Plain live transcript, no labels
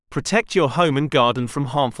Protect your home and garden from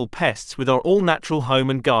harmful pests with our all-natural home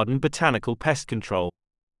and garden botanical pest control.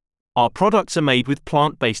 Our products are made with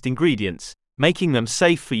plant-based ingredients, making them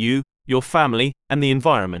safe for you, your family, and the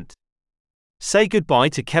environment. Say goodbye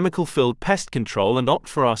to chemical-filled pest control and opt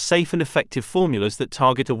for our safe and effective formulas that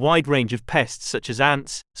target a wide range of pests such as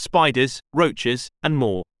ants, spiders, roaches, and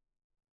more.